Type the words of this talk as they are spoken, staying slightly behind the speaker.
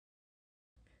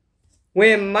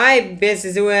With my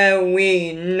business, where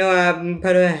we know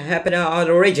what happen in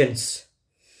other regions.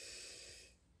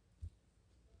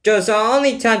 Just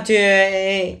only time to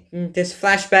this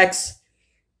flashbacks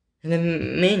and the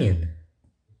minion.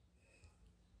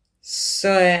 So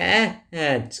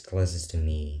that's closest to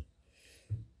me.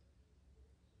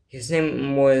 His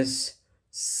name was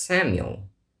Samuel.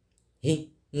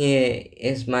 He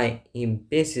is my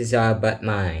business but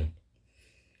mine.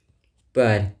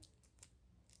 But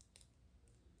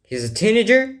he's a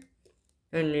teenager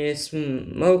and he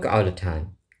smoke all the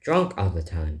time, drunk all the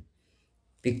time,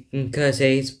 because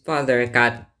his father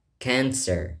got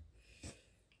cancer.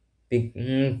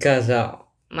 Because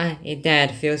my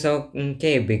dad feels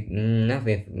okay,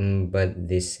 nothing but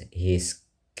this his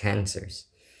cancers.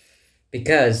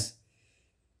 Because,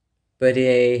 but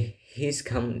he's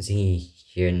comes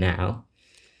here now,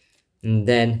 and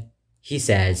then he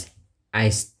says, "I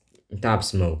stop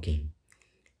smoking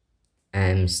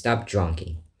and stop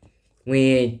drinking.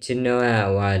 We need to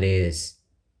know what is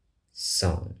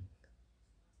song."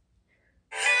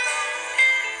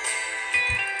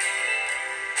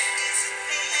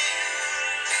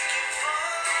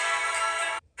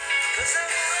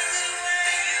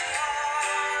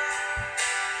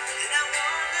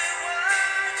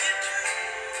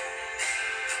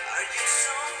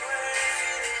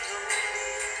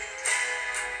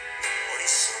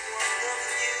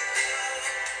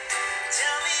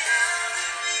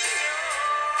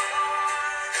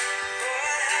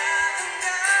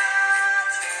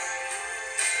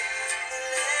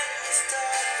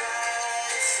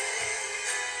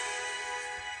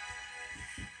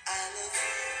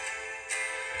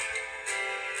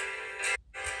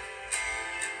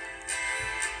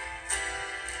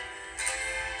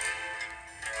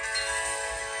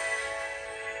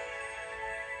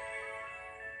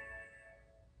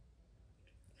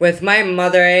 With my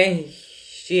mother,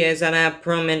 she is on a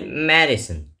prominent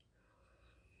medicine.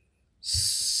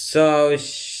 So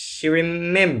she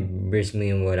remembers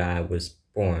me when I was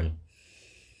born.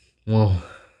 Well,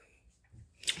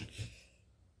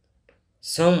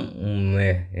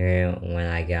 somewhere when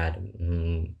I got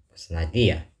was an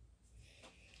idea.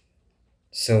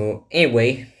 So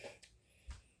anyway,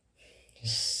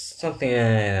 something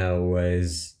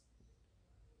was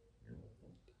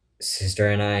sister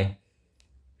and I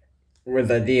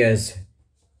with ideas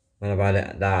when about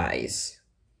it dies.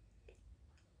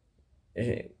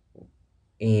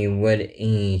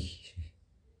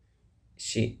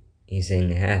 She is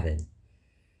in heaven.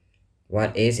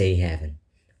 What is a heaven?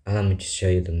 Allow me to show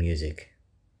you the music.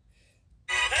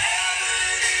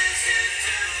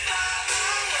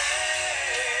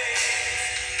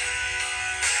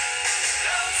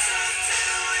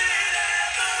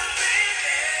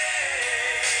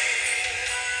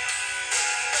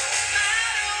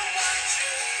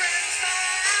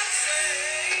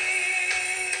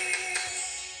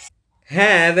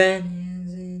 Heaven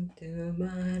isn't too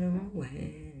far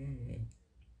away.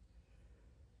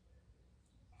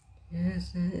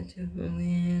 Yes, it's to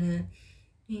win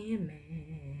a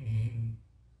man.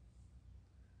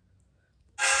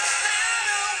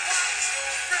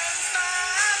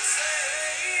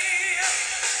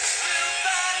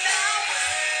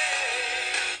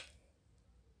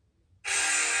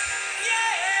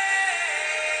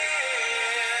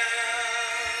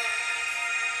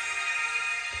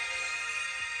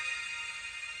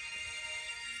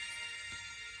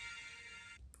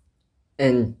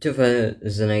 In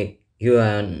 2008, you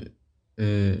and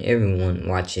everyone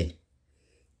watch it.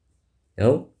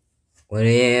 No? When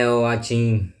you're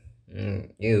watching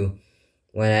you,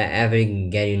 whenever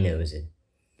Gary knows it.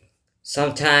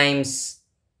 Sometimes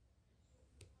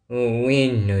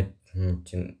we know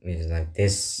it's like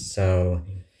this, so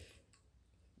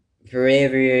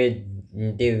forever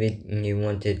David you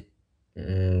wanted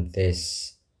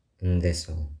this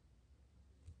song.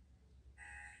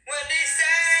 When they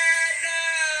said no,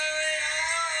 it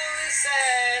always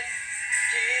said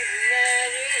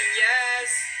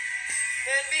yes.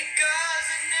 And because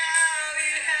of now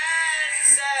you hadn't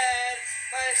said,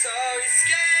 my soul is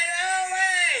scared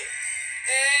away.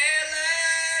 It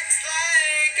looks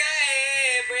like I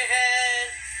apprehend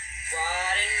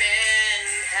what it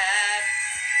meant had.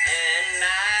 And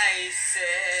I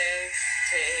said,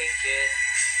 take it,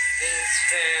 this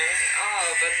fear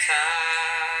over time.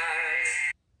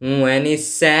 When he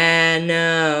said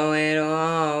no, it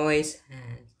always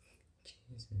has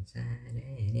Jesus inside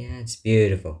it. Yeah, it's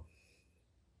beautiful.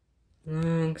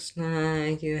 Looks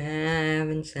like you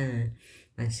haven't said,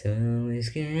 my soul is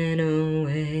getting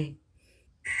away.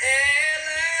 It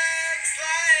looks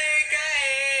like I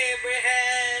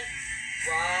apprehend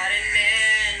what it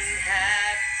meant had.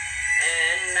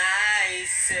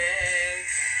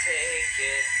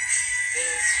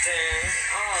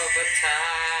 so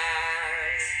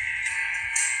tired.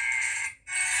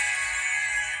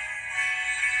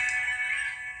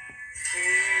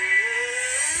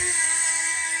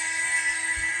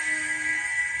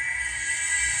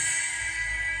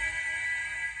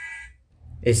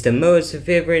 It's the most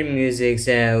favorite music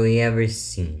that we ever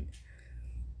seen.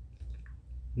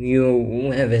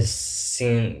 You ever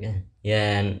seen?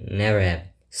 Yeah, never have.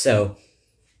 So,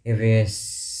 if you've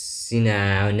seen it,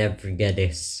 I'll never forget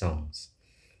these songs.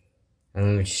 I'm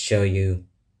going to show you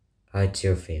how it's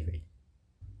your favorite.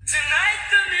 Tonight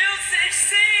the music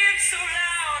seems so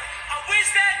loud. I wish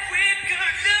that we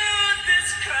could lose this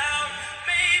crowd.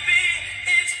 Maybe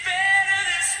it's better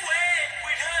this way.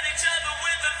 We'd hurt each other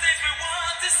with the things we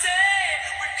want to say.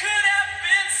 We could have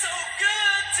been so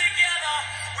good together.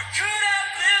 We could have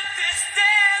lived this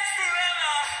dance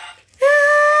forever.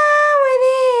 Ah,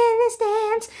 within this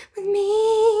dance with me.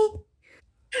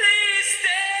 Please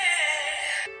stay.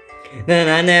 Then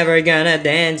I'm never gonna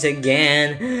dance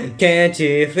again. Can't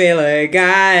you feel it?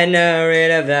 Got no rid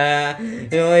of the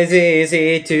noise,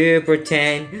 easy to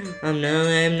pretend. I'm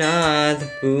not the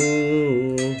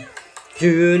fool.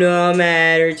 You no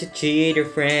matter to cheat your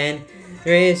friend.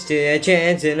 There is still a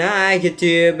chance and I could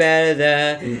do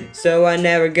better. So I'm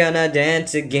never gonna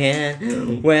dance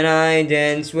again when I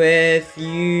dance with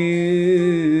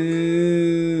you.